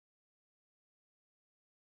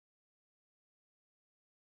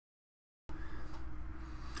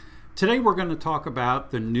Today we're going to talk about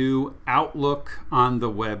the new Outlook on the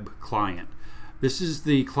web client. This is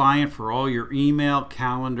the client for all your email,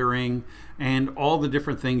 calendaring, and all the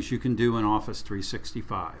different things you can do in Office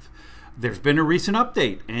 365. There's been a recent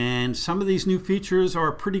update and some of these new features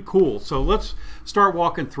are pretty cool. So let's start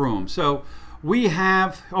walking through them. So we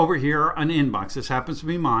have over here an inbox. This happens to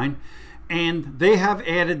be mine. And they have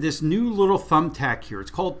added this new little thumbtack here. It's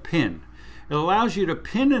called Pin. It allows you to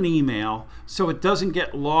pin an email so it doesn't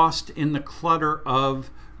get lost in the clutter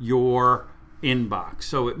of your inbox.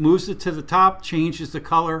 So it moves it to the top, changes the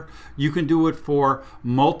color. You can do it for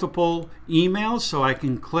multiple emails. So I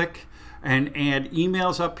can click and add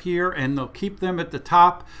emails up here and they'll keep them at the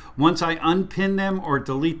top. Once I unpin them or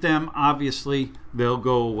delete them, obviously they'll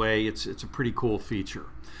go away. It's a pretty cool feature.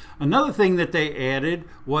 Another thing that they added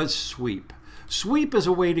was Sweep. Sweep is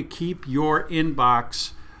a way to keep your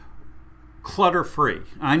inbox clutter-free.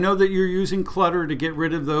 I know that you're using clutter to get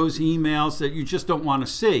rid of those emails that you just don't want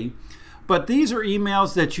to see, but these are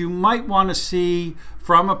emails that you might want to see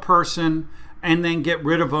from a person and then get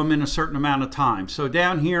rid of them in a certain amount of time. So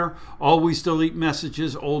down here, always delete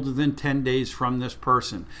messages older than 10 days from this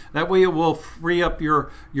person. That way it will free up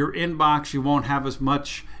your inbox. You won't have as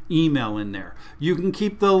much email in there. You can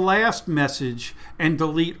keep the last message and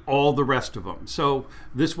delete all the rest of them. So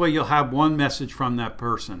this way you'll have one message from that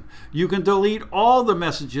person. You can delete all the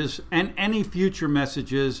messages and any future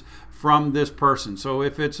messages from this person. So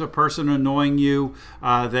if it's a person annoying you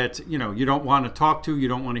that you don't want to talk to, you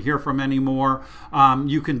don't want to hear from anymore,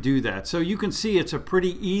 you can do that. So you can see it's a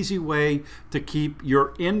pretty easy way to keep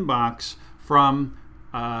your inbox from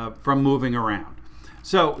moving around.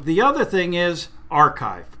 So the other thing is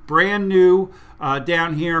archive. Brand new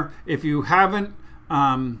down here. If you haven't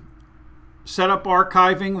set up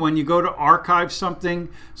archiving, when you go to archive something,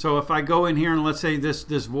 so if I go in here and let's say this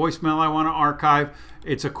voicemail I want to archive,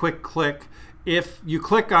 it's a quick click. If you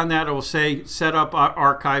click on that, it will say set up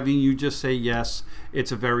archiving. You just say yes.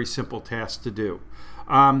 It's a very simple task to do.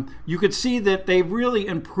 You could see that they've really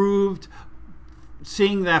improved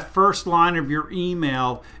seeing that first line of your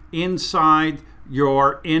email inside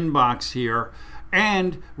your inbox here,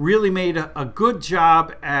 and really made a good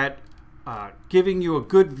job at giving you a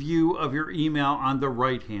good view of your email on the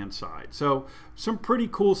right hand side. So some pretty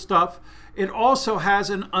cool stuff. It also has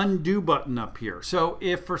an undo button up here. So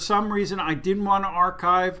if for some reason I didn't want to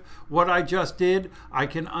archive what I just did, I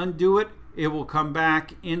can undo it. It will come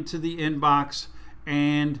back into the inbox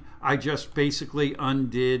and I just basically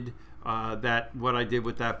undid what I did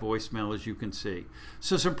with that voicemail, as you can see.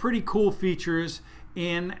 So some pretty cool features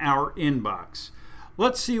in our inbox.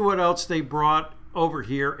 Let's see what else they brought over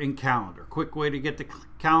here in calendar. Quick way to get the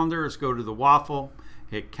calendar is go to the waffle,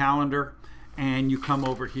 hit calendar, and you come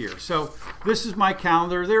over here. So this is my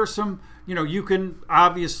calendar. There's some, you can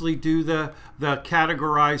obviously do the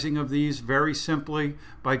categorizing of these very simply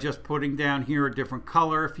by just putting down here a different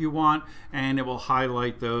color if you want, and it will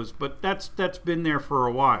highlight those, but that's been there for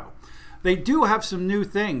a while. They do have some new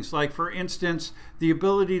things, like for instance, the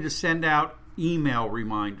ability to send out email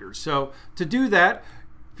reminders. So to do that,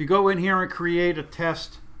 if you go in here and create a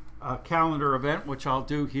test calendar event, which I'll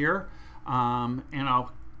do here, and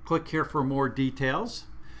I'll click here for more details,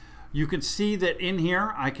 you can see that in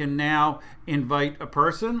here I can now invite a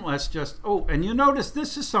person. Let's just, and you notice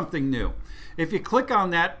this is something new. If you click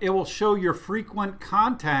on that, it will show your frequent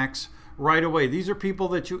contacts right away. These are people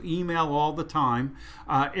that you email all the time.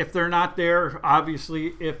 If they're not there,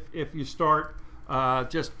 obviously if you start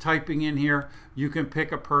just typing in here, you can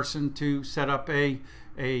pick a person to set up a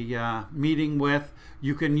meeting with.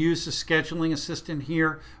 You can use the scheduling assistant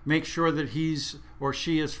here, make sure that he's or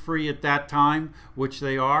she is free at that time, which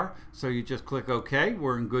they are. So you just click OK.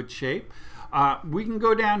 We're in good shape. We can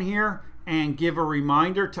go down here and give a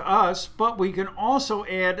reminder to us, but we can also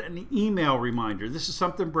add an email reminder. This is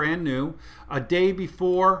something brand new. A day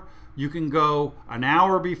before, you can go an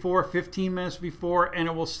hour before, 15 minutes before, and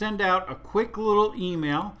it will send out a quick little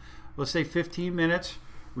email. Let's say 15 minutes.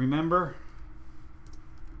 Remember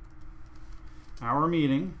our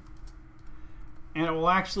meeting. And it will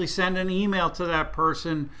actually send an email to that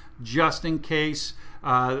person just in case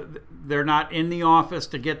they're not in the office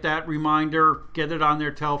to get that reminder, get it on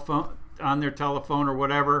their telephone or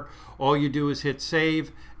whatever. All you do is hit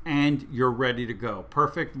save and you're ready to go.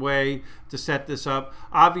 Perfect way to set this up.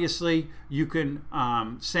 Obviously you can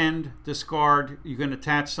send, discard, you can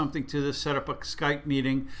attach something to this, set up a Skype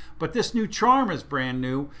meeting, but this new charm is brand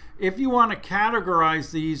new. If you want to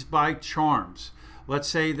categorize these by charms, let's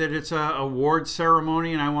say that it's a award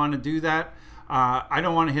ceremony and I want to do that, I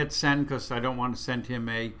don't want to hit send because I don't want to send him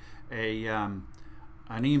an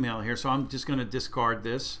email here, so I'm just going to discard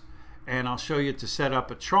this. and I'll show you to set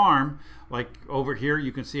up a charm. Like over here,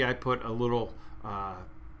 you can see I put a little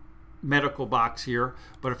medical box here,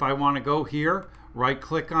 but if I want to go here, right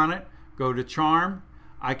click on it, go to charm,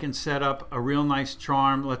 I can set up a real nice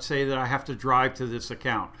charm. Let's say that I have to drive to this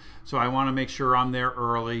account, so I want to make sure I'm there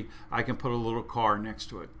early. I can put a little car next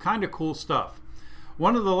to it. Kind of cool stuff.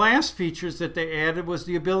 One of the last features that they added was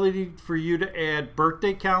the ability for you to add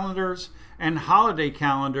birthday calendars and holiday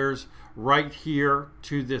calendars right here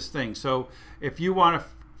to this thing. So if you want to,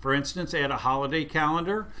 for instance, add a holiday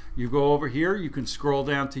calendar, you go over here, you can scroll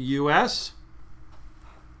down to US,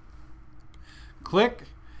 click,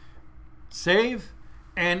 save,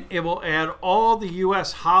 and it will add all the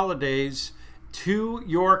US holidays to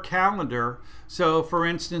your calendar. So for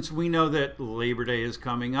instance, we know that Labor Day is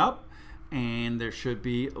coming up, and there should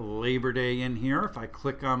be Labor Day in here. If I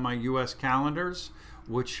click on my US calendars,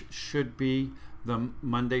 which should be the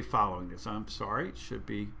Monday following this. I'm sorry, it should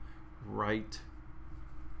be right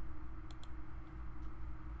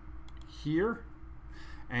here.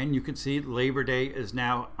 And you can see Labor Day is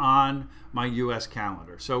now on my US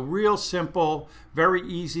calendar. So real simple, very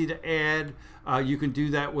easy to add. You can do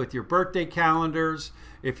that with your birthday calendars.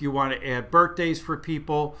 If you want to add birthdays for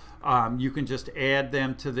people, you can just add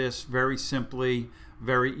them to this very simply,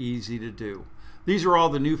 very easy to do. These are all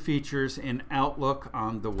the new features in Outlook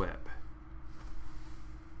on the web.